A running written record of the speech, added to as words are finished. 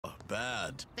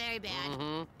bad. Very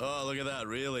bad. Oh, look at that.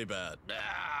 Really bad.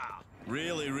 Ah,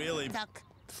 really Duck,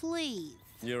 please.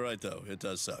 You're right, though. It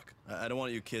does suck. I don't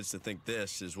want you kids to think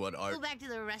this is what art... Go back to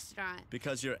the restaurant.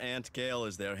 Because your Aunt Gail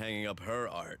is there hanging up her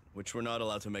art, which we're not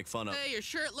allowed to make fun of. Hey, your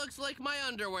shirt looks like my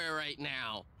underwear right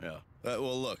now. Yeah.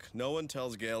 Well, look, no one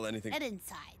tells Gail anything. Head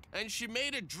inside. And she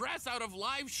made a dress out of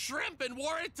live shrimp and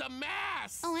wore it to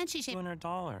mass. Oh, and she shaved.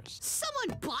 $200.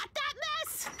 Someone bought that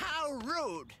mess? How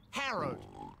rude, Harold.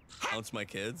 Bounce my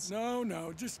kids?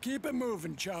 No, just keep it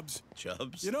moving, Chubbs.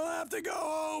 Chubbs? You don't have to go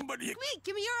home, but you...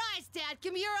 Give me your eyes, Dad.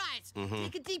 Give me your eyes.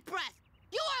 Take a deep breath.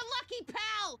 You're a lucky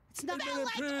pal. It's not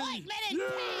like ointment and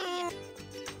pee.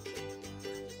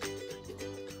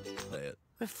 Say it.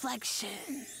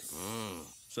 Reflections.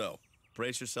 So,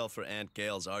 brace yourself for Aunt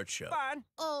Gail's art show. Fun.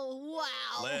 Oh,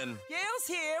 wow. Lynn. Gail's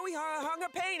here. We hung her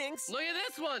paintings. Look at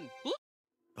this one. Look.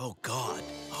 Oh, God.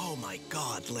 Oh, my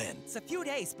God, Lynn. It's a few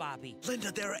days, Bobby.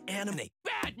 Linda, they're anime.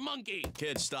 Bad monkey.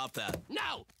 Kids, stop that.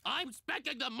 No, I'm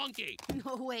spanking the monkey.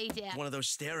 No way, Dad. One of those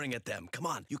staring at them. Come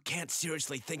on, you can't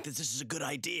seriously think that this is a good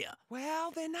idea.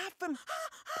 Well, they're not from...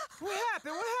 What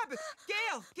happened?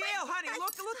 Gail, honey,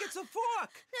 look, it's a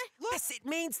fork. Yes, it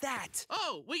means that.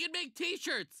 Oh, we can make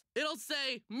T-shirts. It'll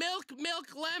say milk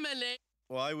lemonade.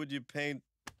 Why would you paint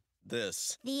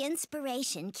this? The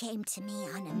inspiration came to me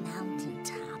on a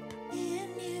mountaintop. In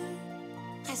you,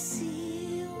 I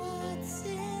see what's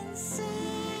inside.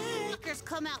 Fuckers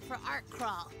come out for art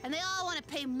crawl, and they all want to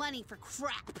pay money for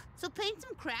crap. So paint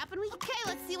some crap, and we... Okay,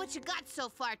 let's see what you got so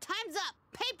far. Time's up.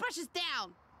 Paintbrushes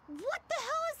down. What the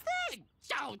hell is this?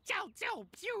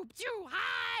 Pew,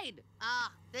 hide.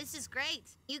 This is great.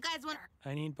 You guys want...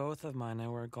 I need both of mine. I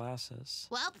wear glasses.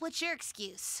 Well, what's your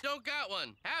excuse? Don't got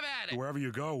one. Have at it. Wherever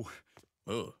you go.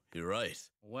 Oh, you're right.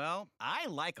 Well, I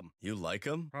like them. You like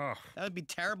them? Oh. That would be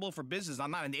terrible for business.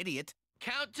 I'm not an idiot.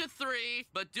 Count to 3,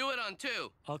 but do it on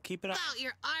 2. I'll keep it up. About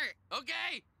your art.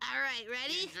 Okay. All right,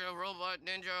 ready? Ninja, robot,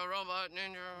 ninja.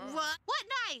 What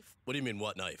knife? What do you mean,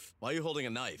 what knife? Why are you holding a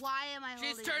knife? Why am I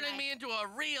holding She's turning a me knife? into a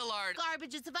real art.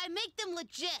 Garbages if I make them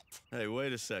legit. Hey,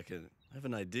 wait a second. I have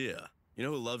an idea. You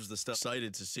know who loves the stuff?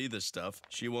 Excited to see this stuff.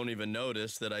 She won't even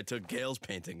notice that I took Gail's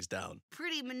paintings down.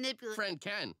 Pretty manipulative. Friend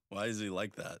Ken. Why is he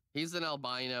like that? He's an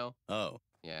albino. Oh,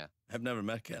 Yeah. I've never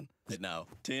met Ken. Wait, now.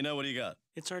 Tina, what do you got?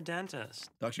 It's our dentist.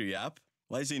 Dr. Yap?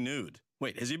 Why is he nude?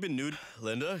 Wait, has he been nude?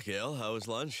 Linda, Gail, how was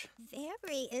lunch?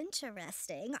 Very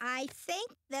interesting. I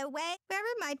think where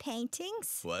are my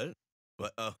paintings? What?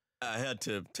 What? Oh, I had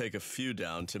to take a few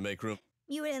down to make room.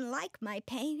 You didn't like my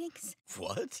paintings?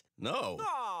 What? No.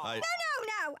 Oh. I...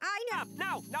 No, I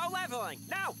know. No leveling.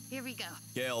 No. Here we go.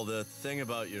 Gail, the thing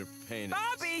about your paintings...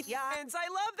 Bobby! Yarns, I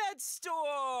love that store.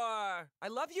 I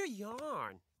love your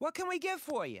yarn. What can we get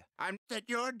for you? That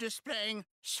you're displaying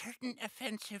certain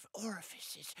offensive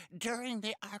orifices during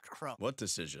the art crawl. What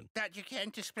decision? That you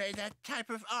can't display that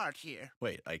type of art here.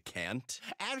 Wait, I can't?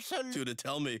 Absolutely. To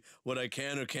tell me what I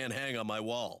can or can't hang on my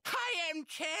wall. I am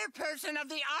chairperson of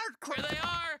the art crawl. Here they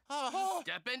are. Oh,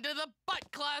 Step into the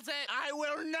butt closet. I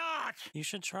will not. You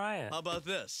should try it. How about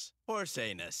this? Horse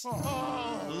anus.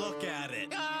 Oh. Look at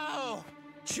it. Oh.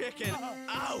 Chicken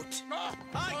out.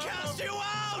 I cast you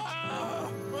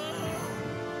out!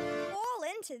 All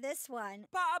into this one.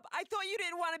 Bob, I thought you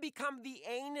didn't want to become the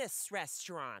anus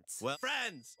restaurant. Well,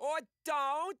 friends. Or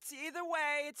don't. Either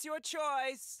way, it's your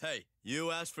choice. Hey, you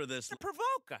asked for this. The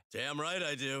provoker. Damn right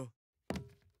I do.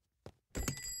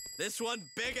 This one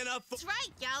big enough for... That's right.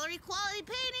 Gallery quality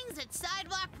paintings at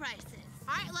sidewalk prices.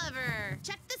 Art lover.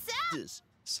 Check this out.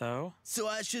 So? So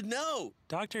I should know.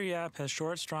 Dr. Yap has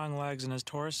short, strong legs and his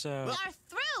torso... We are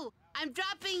through. I'm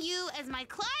dropping you as my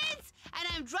clients, and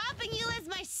I'm dropping you as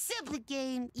my sibling. The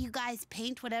game, you guys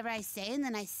paint whatever I say, and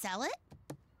then I sell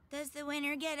it. Does the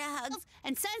winner get a hug?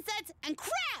 And sunsets and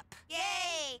crap.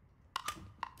 Yay!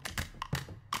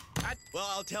 Well,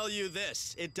 I'll tell you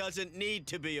this. It doesn't need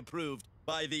to be approved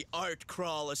by the Art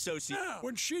Crawl Association. Now,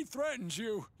 when she threatens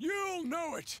you, you'll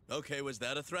know it. Okay, was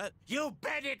that a threat? You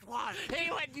bet it was.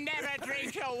 He would never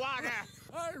drink your water.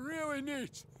 I really need...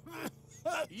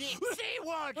 She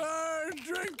would.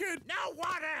 Drink it. No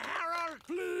water, Harold.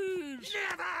 Please.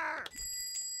 Never.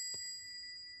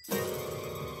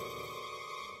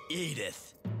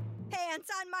 Edith. Pants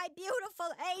on my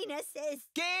beautiful anuses.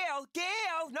 Gail,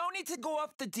 no need to go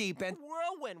off the deep end.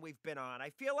 Whirlwind we've been on. I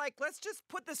feel like let's just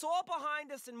put this all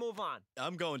behind us and move on.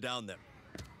 I'm going down there.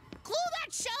 Glue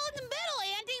that shell in the middle,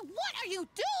 Andy. What are you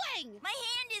doing? My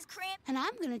hand is cramped. And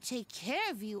I'm gonna take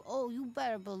care of you. Oh, you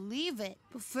better believe it.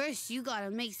 But first, you gotta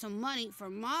make some money for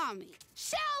Mommy.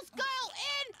 Shells go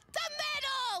in the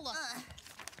middle!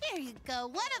 Here you go.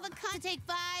 One of a kind. Take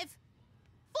 5.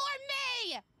 For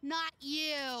me! Not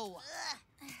you!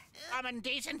 Common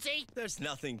decency? There's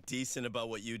nothing decent about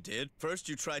what you did. First,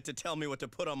 you tried to tell me what to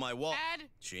put on my wall. Dad,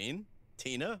 Gene?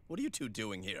 Tina? What are you two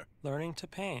doing here? Learning to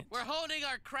paint. we're holding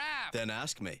our crap. Then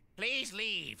ask me. Please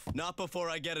leave. Not before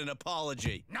I get an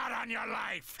apology. Not on your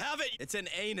life. Have it! It's an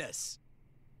anus.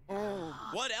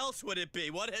 What else would it be?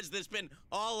 What has this been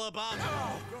all about?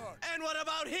 And what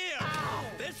about here?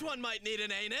 This one might need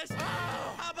an anus.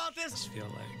 How about this? I feel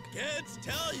like. Kids,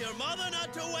 tell your mother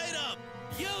not to wait up.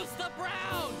 Use the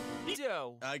brown.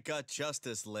 Do. I got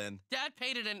justice, Lynn. Dad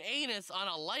painted an anus on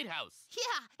a lighthouse.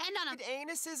 Yeah, and on a...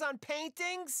 Anuses on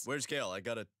paintings? Where's Gail? I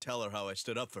gotta tell her how I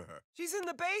stood up for her. She's in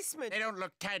the basement. They don't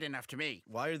look tight enough to me.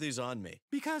 Why are these on me?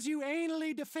 Because you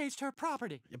anally defaced her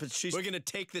property. Yeah, but we're gonna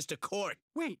take this to court.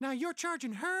 Wait, now you're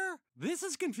charging her? This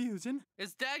is confusing.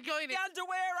 Is Dad going to... The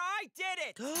underwear, I did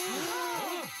it!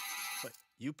 What,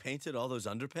 you painted all those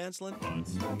underpants, Lynn?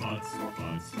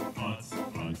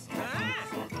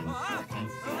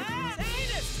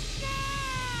 Anus! No!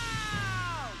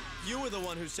 You were the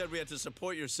one who said we had to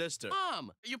support your sister.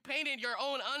 Mom, you painted your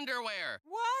own underwear.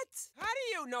 What? How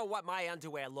do you know what my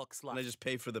underwear looks And I like? just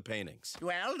pay for the paintings.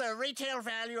 Well, the retail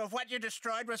value of what you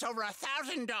destroyed was over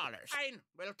 $1,000. Fine,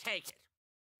 we'll take it.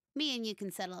 Me and you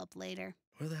can settle up later.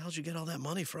 Where the hell did you get all that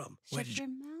money from? Shut your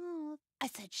mouth. I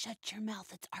said shut your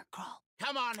mouth. It's art crawl.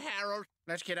 Come on, Harold.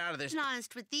 Let's get out of this. I've been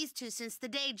honest with these two since the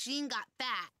day Jean got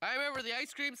fat. I remember the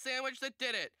ice cream sandwich that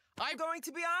did it. I'm going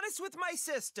to be honest with my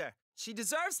sister. She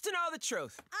deserves to know the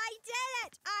truth. I did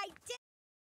it! I did.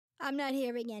 I'm not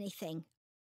hearing anything.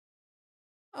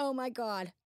 Oh my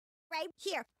God. Right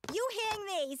here, you hang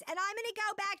these, and I'm gonna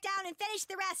go back down and finish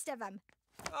the rest of them.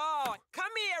 Oh,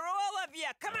 come here, all of you.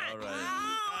 Come on. All right.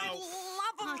 Oh, I Oh,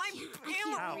 love my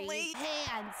family.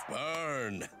 Hands.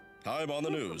 Burn! I'm on the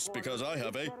news because I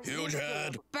have a huge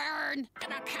head. Burn.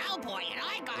 I'm a cowboy and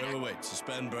I got it. Wait.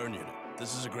 Suspend burn unit.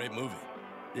 This is a great movie.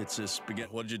 It's a spaghetti.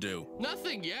 What'd you do?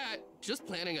 Nothing yet. Just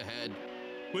planning ahead.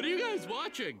 What are you guys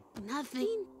watching?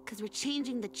 Nothing, because we're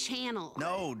changing the channel.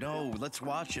 No. Let's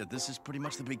watch it. This is pretty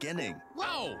much the beginning.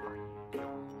 Whoa!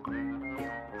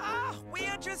 Oh, we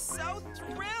are just so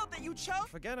thrilled that you chose.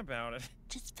 Forget about it.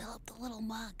 Just fill up the little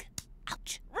mug.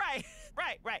 Ouch. Right.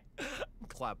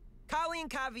 Club. Colleen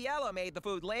Caviello made the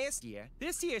food last year.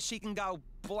 This year she can go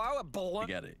blow a balloon.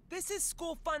 Spaghetti. This is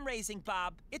school fundraising,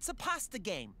 Bob. It's a pasta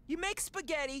game. You make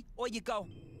spaghetti or you go.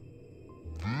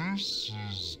 This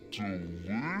is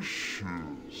delicious.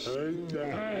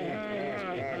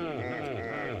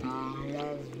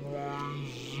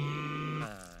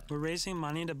 We're raising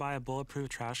money to buy a bulletproof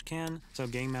trash can so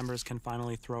gang members can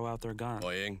finally throw out their guns.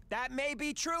 Boying. That may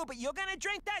be true, but you're gonna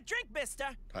drink that drink,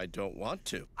 mister. I don't want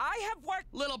to. I have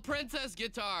worked. Little princess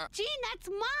guitar. Gene, that's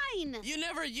mine. You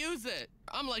never use it.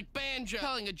 I'm like Banjo.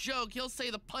 Telling a joke, he'll say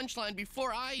the punchline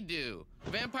before I do.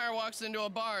 Vampire walks into a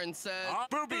bar and says,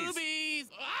 Boobies. Boobies!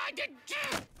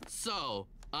 So,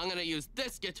 I'm gonna use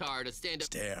this guitar to stand up.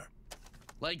 Stare.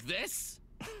 Like this?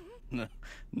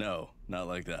 No, not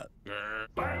like that.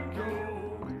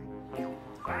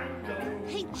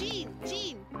 Hey, Gene.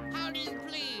 How do you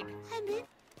plead? I'm in.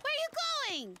 Where are you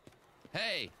going?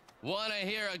 Hey, wanna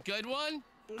hear a good one?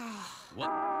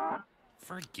 What?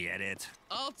 Forget it.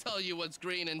 I'll tell you what's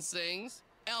green and sings.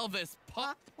 Elvis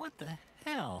Pop. What the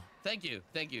hell? Thank you,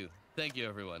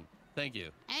 everyone. Thank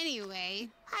you. Anyway,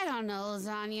 I don't know,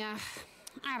 lasagna.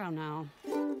 I don't know.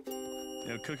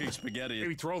 Cooking spaghetti.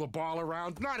 Maybe throw the ball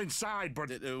around. Not inside, but...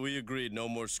 We agreed no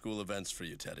more school events for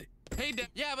you, Teddy. Hey, Dad.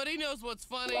 Yeah, but he knows what's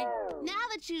funny. Now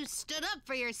that you stood up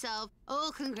for yourself,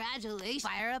 oh, congratulations.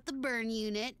 Fire up the burn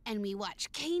unit, and we watch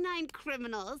Canine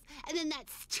Criminals, and then that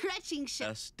stretching show.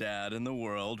 Best dad in the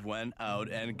world went out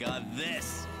and got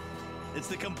this. It's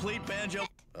the complete banjo.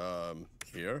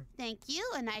 Here? Thank you,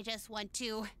 and I just want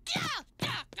to...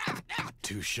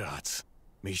 2 shots.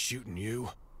 Me shooting you,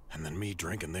 and then me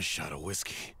drinking this shot of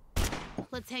whiskey.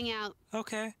 Let's hang out.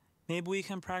 Okay, maybe we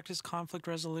can practice conflict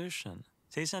resolution.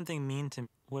 Say something mean to me.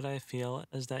 What I feel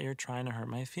is that you're trying to hurt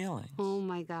my feelings. Oh,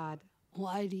 my God.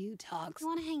 Why do you talk? I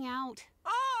want to hang out.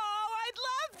 Oh, I'd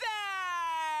love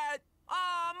that!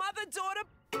 Oh, mother-daughter.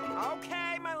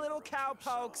 Okay, my little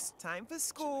cowpokes. Time for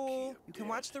school. You can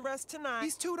watch the rest tonight.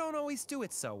 These two don't always do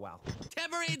it so well.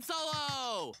 Tambourine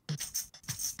solo!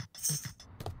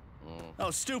 Oh,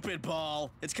 stupid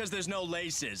ball. It's because there's no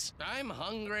laces. I'm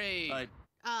hungry.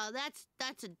 Oh,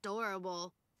 that's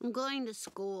adorable. I'm going to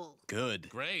school. Good.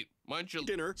 Great. Why don't you...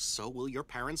 Dinner, so will your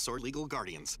parents or legal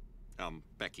guardians.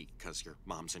 Becky, because your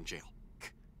mom's in jail.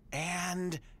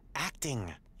 And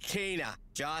acting. Tina,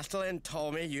 Jocelyn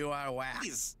told me you are whack.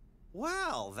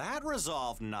 Well, that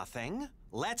resolved nothing.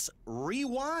 let's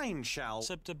rewind, shall we?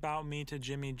 Gossiped about me to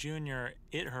Jimmy Jr.,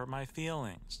 it hurt my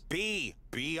feelings. Be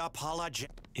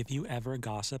apologetic. If you ever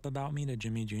gossip about me to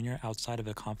Jimmy Jr. outside of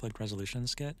a conflict resolution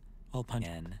skit, I'll punch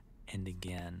again and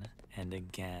again and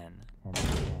again and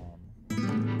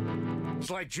again. It's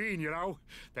like Gene, you know?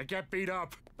 They get beat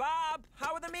up. Bob,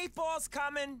 how are the meatballs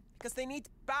coming? Because they need...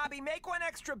 Bobby, make one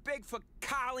extra big for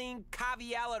Colleen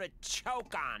Caviello to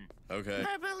choke on. Okay.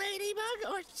 Purple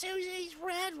ladybug or Susie's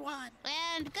red one?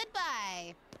 And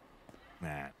goodbye.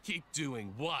 Matt. Keep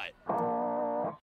doing what?